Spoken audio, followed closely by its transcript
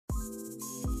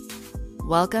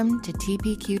Welcome to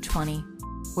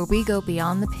TPQ20, where we go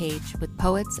beyond the page with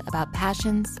poets about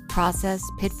passions, process,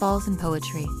 pitfalls, and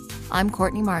poetry. I'm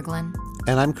Courtney Margolin.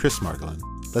 And I'm Chris Margolin.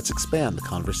 Let's expand the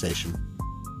conversation.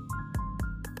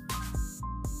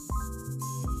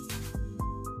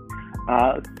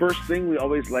 First thing we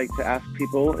always like to ask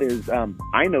people is,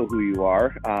 I know who you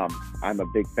are. I'm a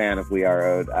big fan of We Are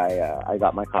Ode. I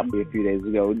got my copy a few days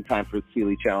ago in time for the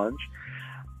Seeley Challenge.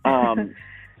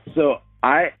 So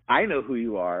I know who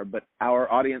you are, but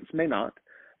our audience may not.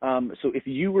 So if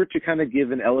you were to kind of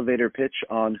give an elevator pitch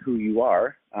on who you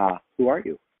are, who are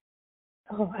you?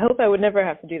 Oh, I hope I would never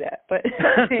have to do that, but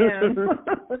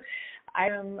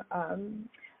I'm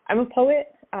a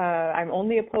poet. I'm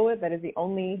only a poet. That is the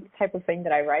only type of thing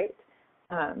that I write.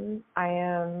 I'm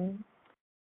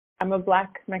a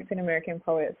Black Mexican-American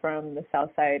poet from the south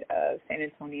side of San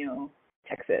Antonio,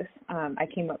 Texas. I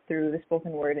came up through the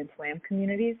spoken word and slam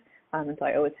communities, and so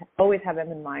I always have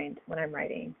them in mind when I'm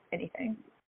writing anything.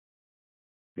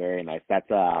 Very nice. That's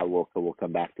we'll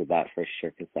come back to that for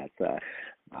sure, because that's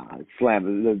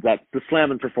slam. That the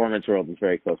slam and performance world is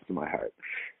very close to my heart.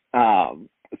 Mine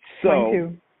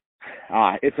too.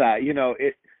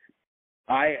 It's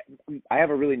I have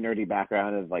a really nerdy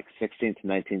background of like 16th to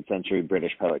 19th century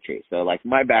British poetry. So like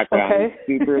my background is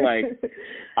super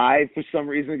I for some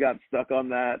reason got stuck on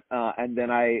that, and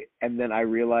then I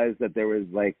realized that there was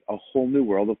like a whole new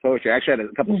world of poetry. I actually had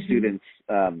a couple students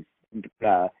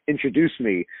introduce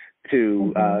me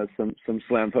to some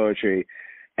slam poetry,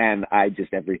 and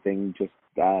everything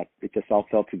it just all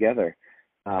fell together.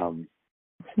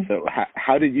 So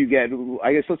how did you get?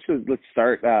 I guess let's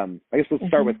start.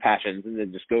 Start with passions and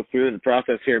then just go through the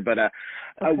process here. But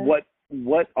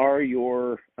what are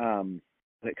your when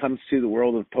it comes to the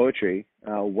world of poetry?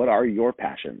 What are your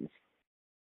passions?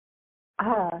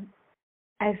 I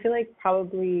feel like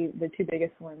probably the two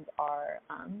biggest ones are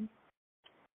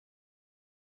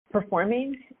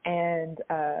performing and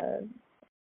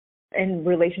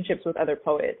relationships with other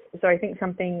poets. So I think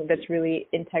something that's really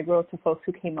integral to folks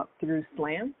who came up through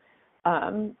slam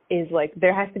is like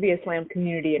there has to be a slam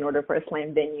community in order for a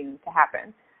slam venue to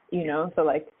happen, you know? So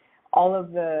like all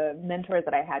of the mentors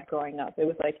that I had growing up, it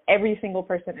was like every single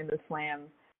person in the slam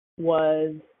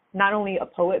was not only a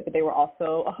poet, but they were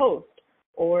also a host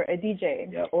or a DJ,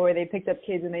 or they picked up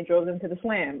kids and they drove them to the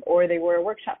slam, or they were a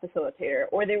workshop facilitator,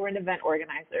 or they were an event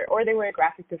organizer, or they were a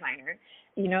graphic designer,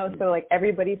 you know? So like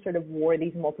everybody sort of wore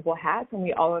these multiple hats, and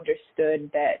we all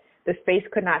understood that the space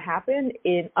could not happen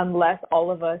unless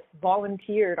all of us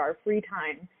volunteered our free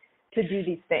time to do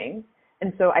these things.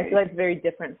 And so I feel like it's very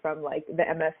different from like the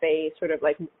MFA sort of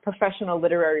like professional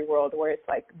literary world where it's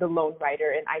like the lone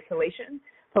writer in isolation.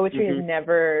 Poetry has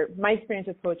never, my experience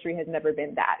with poetry has never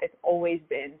been that. It's always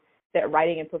been that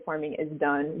writing and performing is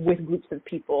done with groups of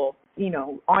people, you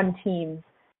know, on teams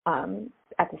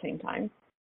at the same time.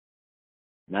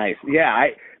 Nice. Yeah,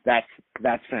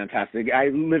 that's fantastic.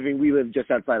 We live just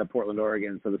outside of Portland,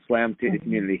 Oregon, so the slam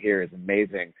community here is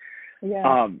amazing.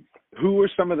 Yeah. Who were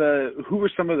some of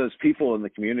those people in the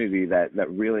community that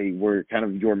really were kind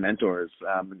of your mentors,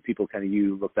 and people kind of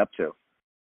you looked up to?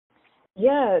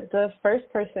 Yeah, the first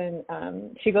person,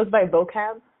 she goes by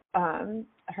Vocab.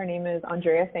 Her name is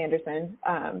Andrea Sanderson,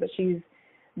 but she's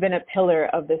been a pillar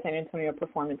of the San Antonio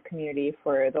performance community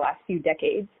for the last few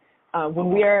decades. When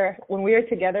we are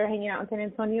together hanging out in San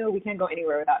Antonio, we can't go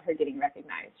anywhere without her getting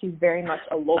recognized. She's very much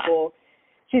a local.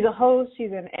 She's a host.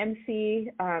 She's an MC.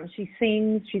 She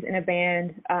sings. She's in a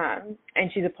band,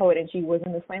 and she's a poet. And she was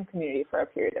in the slam community for a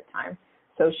period of time.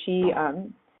 So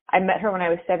I met her when I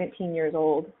was 17 years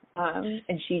old.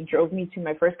 And she drove me to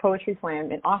my first poetry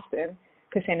slam in Austin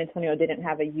because San Antonio didn't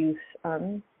have a youth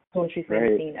poetry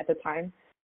slam scene at the time.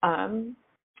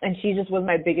 And she just was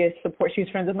my biggest support. She was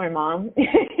friends with my mom.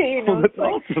 You know, that's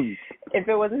awesome. If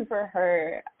it wasn't for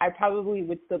her, I probably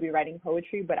would still be writing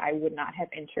poetry, but I would not have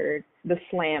entered the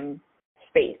slam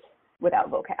space without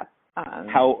Vocab.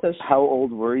 How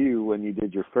old were you when you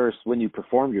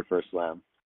performed your first slam?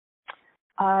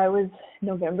 I was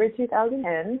November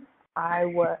 2010. I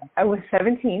was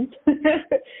 17.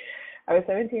 I was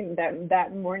 17.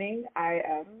 That morning,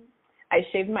 I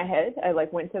shaved my head. I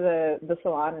went to the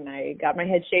salon and I got my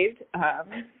head shaved.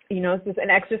 You know, it's just an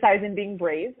exercise in being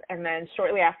brave. And then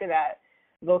shortly after that,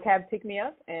 Vocab picked me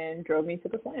up and drove me to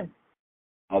the slam.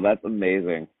 Oh, that's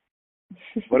amazing!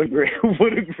 What a great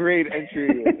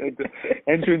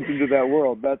entrance into that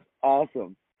world. That's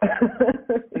awesome.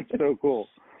 It's so cool.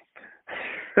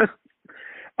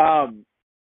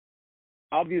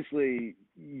 Obviously,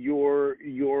 your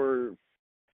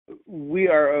We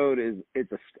Are Ode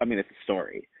it's a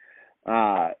story,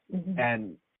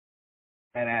 and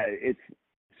it's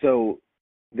So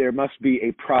there must be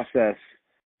a process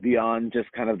beyond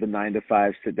just kind of the 9 to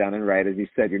 5 sit down and write. As you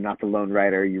said, you're not the lone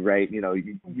writer. You write,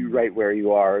 you write where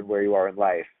you are and where you are in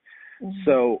life. Mm-hmm.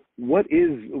 So what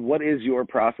is your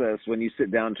process when you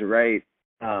sit down to write?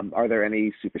 Are there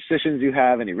any superstitions you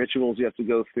have, any rituals you have to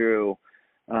go through?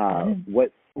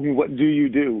 What do you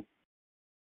do?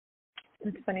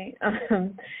 That's funny.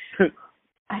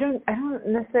 I don't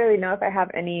necessarily know if I have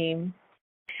any.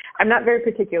 I'm not very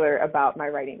particular about my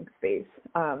writing space.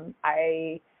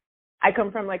 I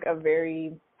come from like a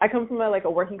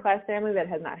working class family that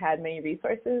has not had many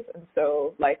resources, and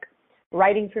so like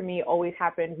writing for me always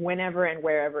happened whenever and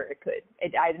wherever it could.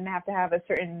 I didn't have to have a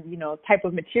certain type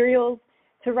of materials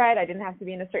to write. I didn't have to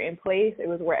be in a certain place. It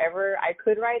was wherever I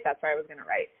could write, that's where I was going to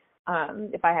write.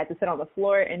 If I had to sit on the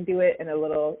floor and do it in a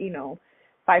little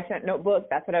 5-cent notebook,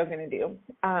 that's what I was going to do.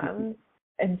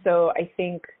 And so I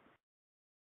think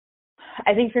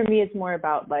for me it's more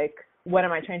about like, what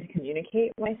am I trying to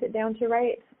communicate when I sit down to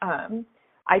write?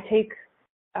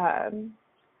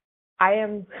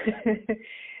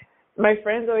 My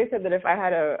friends always said that if I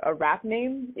had a rap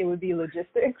name, it would be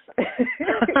Logistics.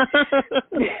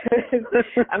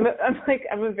 I'm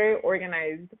a very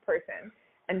organized person.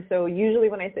 And so usually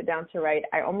when I sit down to write,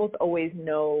 I almost always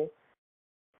know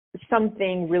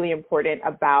something really important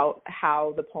about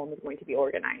how the poem is going to be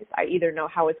organized. I either know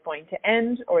how it's going to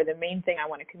end or the main thing I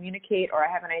want to communicate, or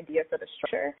I have an idea for the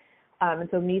structure. And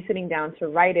so me sitting down to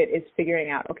write it is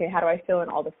figuring out, okay, how do I fill in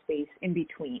all the space in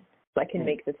between so I can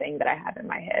make the thing that I have in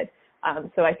my head.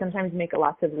 So I sometimes make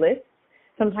lots of lists.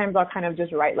 Sometimes I'll kind of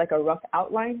just write like a rough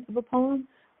outline of a poem,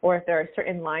 or if there are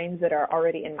certain lines that are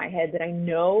already in my head that I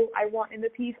know I want in the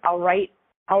piece, I'll write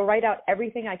out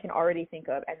everything I can already think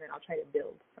of, and then I'll try to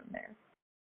build from there.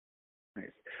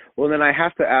 Nice. Well, then I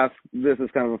have to ask, this is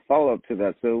kind of a follow-up to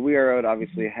that. So We Are Out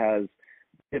obviously has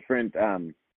different,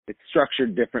 it's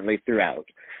structured differently throughout.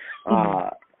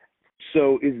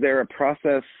 So is there a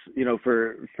process,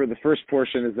 for the first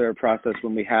portion, is there a process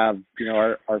when we have,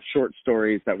 our short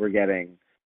stories that we're getting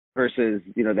versus,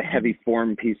 the heavy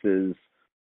form pieces?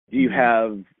 Do you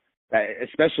have,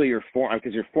 especially your form,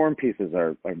 because your form pieces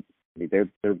are they're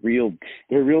real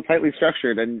tightly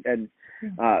structured and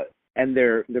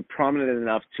they're prominent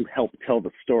enough to help tell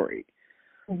the story.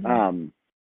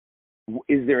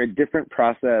 Is there a different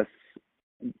process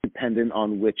dependent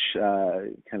on which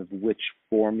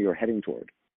form you're heading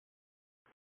toward?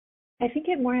 I think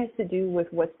it more has to do with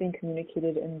what's being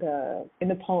communicated in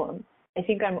the poem. I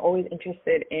think I'm always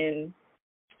interested in,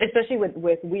 especially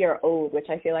with We Are Ode, which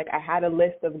I feel like I had a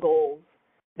list of goals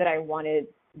that I wanted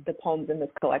the poems in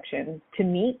this collection to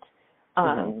meet.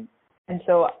 And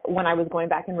so when I was going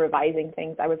back and revising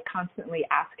things, I was constantly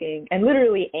asking and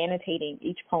literally annotating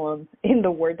each poem in the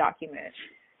Word document,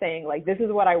 saying like, this is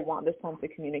what I want this poem to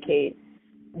communicate.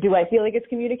 Do I feel like it's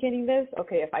communicating this?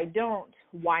 Okay, if I don't,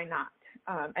 why not?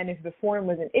 And if the form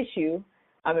was an issue,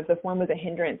 if the form was a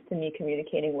hindrance to me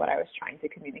communicating what I was trying to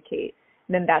communicate,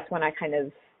 then that's when I kind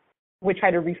of would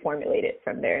try to reformulate it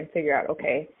from there and figure out,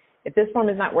 okay, if this form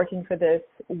is not working for this,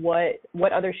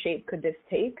 what other shape could this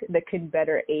take that could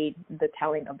better aid the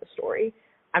telling of the story?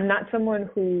 I'm not someone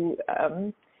who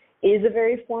is a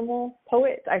very formal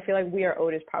poet. I feel like We Are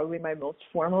Ode is probably my most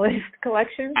formalist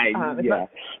collection. I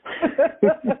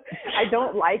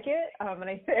don't like it, and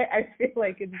I feel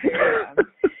like it's very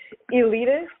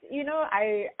elitist.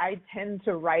 I tend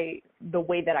to write the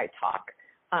way that I talk.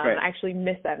 Right. I actually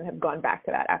miss that and have gone back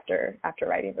to that after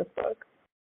writing this book.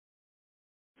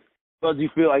 Well, do you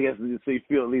feel, I guess, so you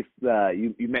feel at least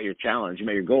you met your challenge, you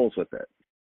met your goals with it?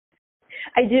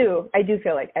 I do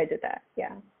feel like I did that,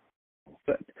 yeah.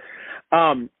 Good.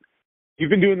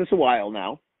 You've been doing this a while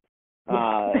now.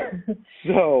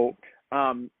 So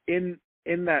in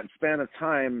that span of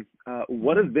time,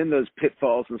 what have been those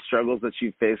pitfalls and struggles that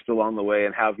you've faced along the way,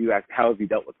 and how have you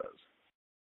dealt with those?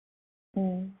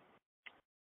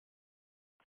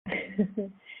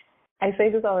 I say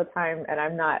this all the time, and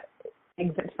I'm not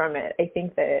exempt from it. I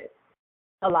think that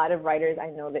a lot of writers I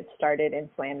know that started in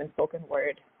slam and spoken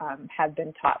word have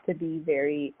been taught to be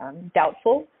very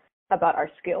doubtful about our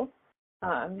skill.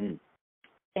 And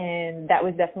that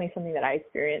was definitely something that I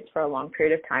experienced for a long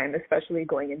period of time, especially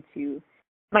going into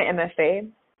my MFA.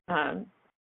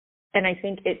 And I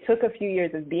think it took a few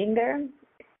years of being there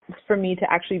for me to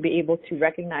actually be able to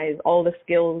recognize all the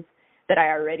skills that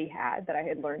I already had, that I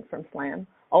had learned from slam,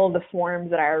 all of the forms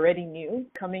that I already knew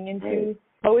coming into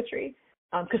poetry.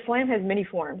 Because slam has many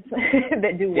forms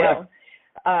that do well.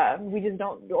 We just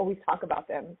don't always talk about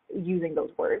them using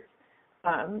those words.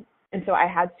 And so I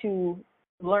had to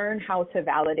learn how to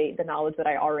validate the knowledge that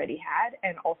I already had,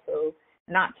 and also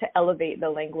not to elevate the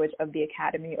language of the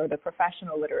academy or the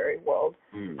professional literary world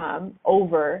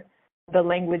over the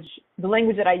language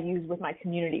that I use with my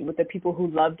community, with the people who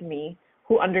loved me,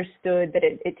 who understood that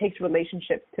it takes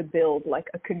relationships to build like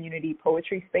a community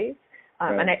poetry space.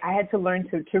 And I had to learn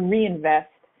to reinvest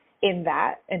in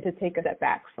that and to take a step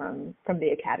back from the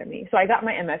academy. So I got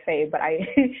my MFA, but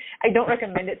I don't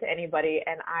recommend it to anybody,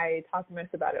 and I talk mess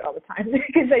about it all the time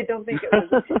because I don't think it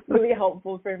was really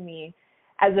helpful for me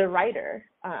as a writer.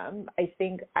 I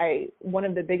think one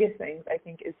of the biggest things I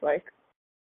think is like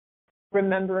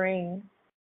remembering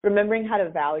how to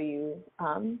value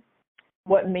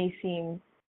what may seem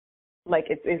like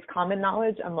it's common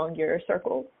knowledge among your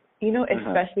circles, you know,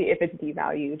 especially if it's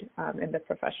devalued in the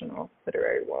professional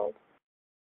literary world.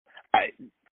 I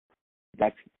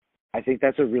think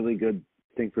that's a really good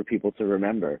thing for people to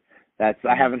remember.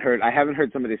 I haven't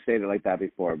heard somebody say it like that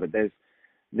before, but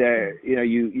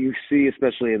you see,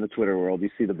 especially in the Twitter world, you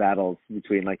see the battles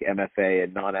between like MFA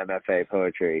and non-MFA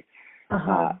poetry.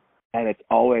 And it's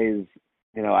always,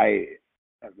 you know, I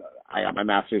got my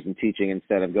master's in teaching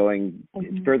instead of going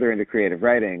further into creative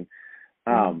writing.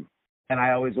 And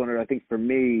I always wondered, I think for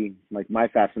me, like my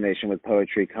fascination with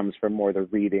poetry comes from more the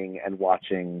reading and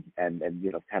watching and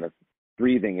you know, kind of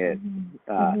breathing it.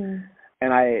 And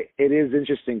it is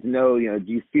interesting to know, you know,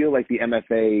 do you feel like the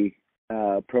MFA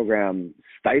program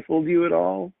stifled you at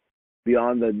all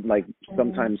beyond the, like,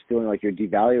 sometimes feeling like you're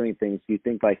devaluing things? Do you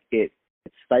think like it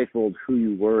stifled who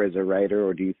you were as a writer,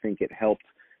 or do you think it helped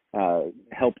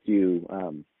you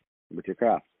with your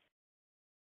craft?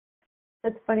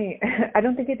 That's funny. I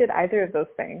don't think it did either of those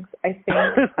things. I think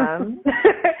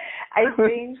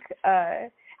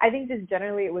I think just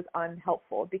generally it was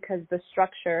unhelpful because the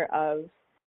structure of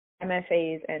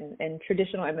MFAs and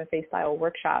traditional MFA style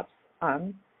workshops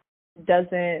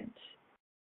doesn't.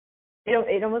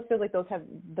 It almost feels like those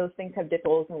things have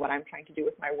different in what I'm trying to do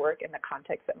with my work and the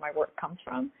context that my work comes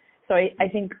from. So I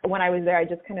think when I was there, I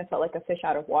just kind of felt like a fish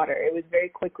out of water. It was very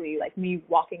quickly like me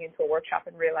walking into a workshop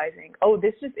and realizing, oh,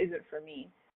 this just isn't for me.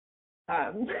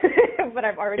 But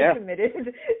I've already committed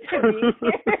to being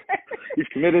here. You've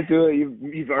committed to it.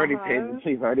 You've already paid.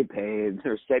 You've already paid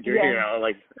or said you're you know,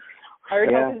 like. I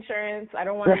already have insurance. I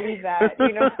don't want to leave that,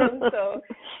 you know.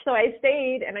 So I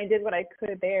stayed and I did what I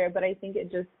could there. But I think it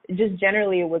just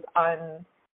generally it was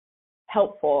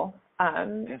unhelpful.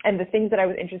 And the things that I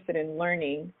was interested in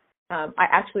learning, I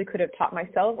actually could have taught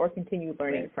myself or continued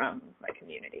learning from my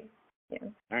community. Yeah.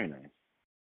 Very nice.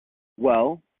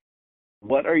 Well,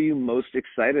 what are you most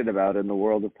excited about in the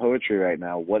world of poetry right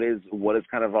now? What is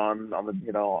kind of on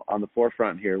the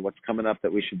forefront here? What's coming up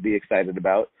that we should be excited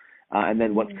about? And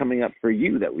then what's coming up for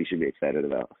you that we should be excited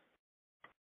about?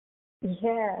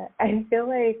 Yeah, I feel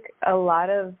like a lot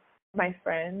of my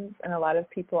friends and a lot of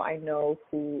people I know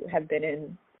who have been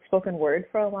in spoken word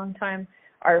for a long time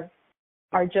are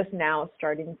just now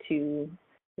starting to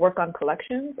work on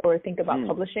collections or think about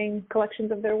publishing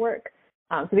collections of their work.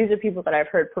 So these are people that I've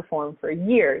heard perform for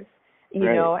years,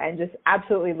 you know, and just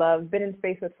absolutely love, been in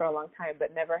space with for a long time,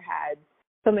 but never had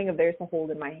something of theirs to hold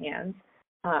in my hands.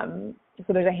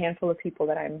 So there's a handful of people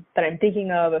that I'm thinking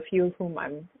of, a few of whom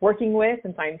I'm working with,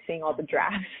 and so I'm seeing all the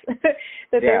drafts that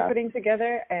they're putting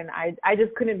together, and I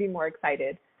just couldn't be more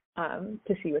excited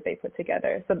to see what they put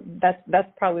together. So that's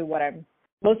probably what I'm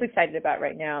most excited about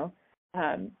right now.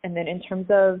 And then in terms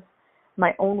of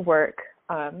my own work,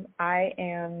 I'm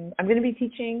going to be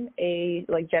teaching a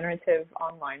generative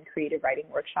online creative writing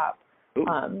workshop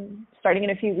starting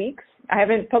in a few weeks. I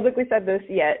haven't publicly said this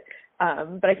yet.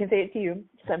 But I can say it to you,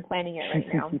 so I'm planning it right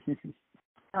now.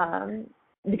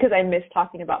 Because I miss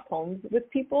talking about poems with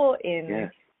people in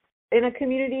a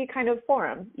community kind of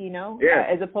forum, you know,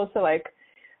 as opposed to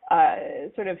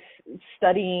sort of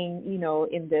studying, you know,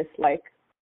 in this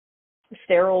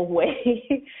sterile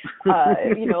way,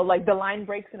 you know, like the line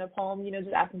breaks in a poem, you know,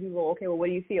 just asking people, okay, well, what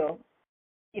do you feel?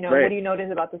 You know, what do you notice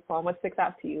about this poem? What sticks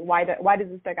out to you? Why does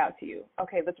it stick out to you?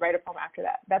 Okay, let's write a poem after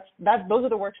that. Those are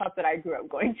the workshops that I grew up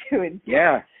going to.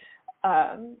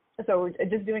 So we're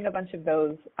just doing a bunch of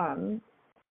those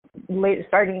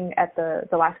starting at the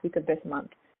last week of this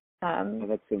month.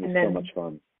 That's going to be so much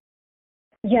fun.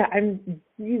 Yeah, I'm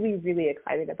really, really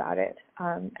excited about it.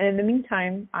 And in the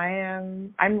meantime,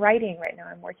 I'm writing right now.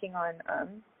 I'm working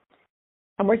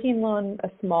on a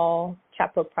small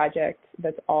chapbook project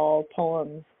that's all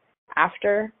poems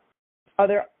after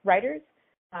other writers.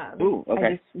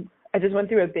 Okay. I just went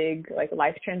through a big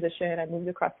life transition. I moved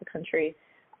across the country,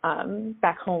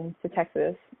 back home to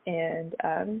Texas, and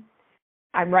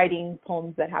I'm writing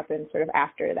poems that happen sort of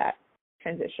after that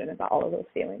transition about all of those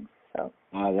feelings. So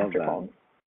I love that. poems.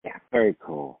 Yeah. Very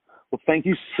cool. Well, thank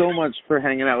you so much for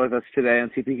hanging out with us today on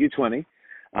TPQ20.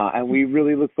 And we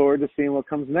really look forward to seeing what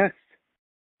comes next.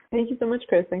 Thank you so much,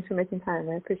 Chris. Thanks for making time.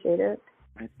 I appreciate it.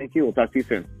 All right, thank you. We'll talk to you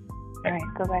soon. All right.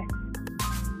 Bye-bye.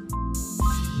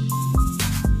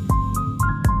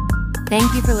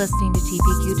 Thank you for listening to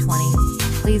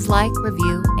TPQ20. Please like,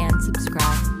 review, and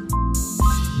subscribe.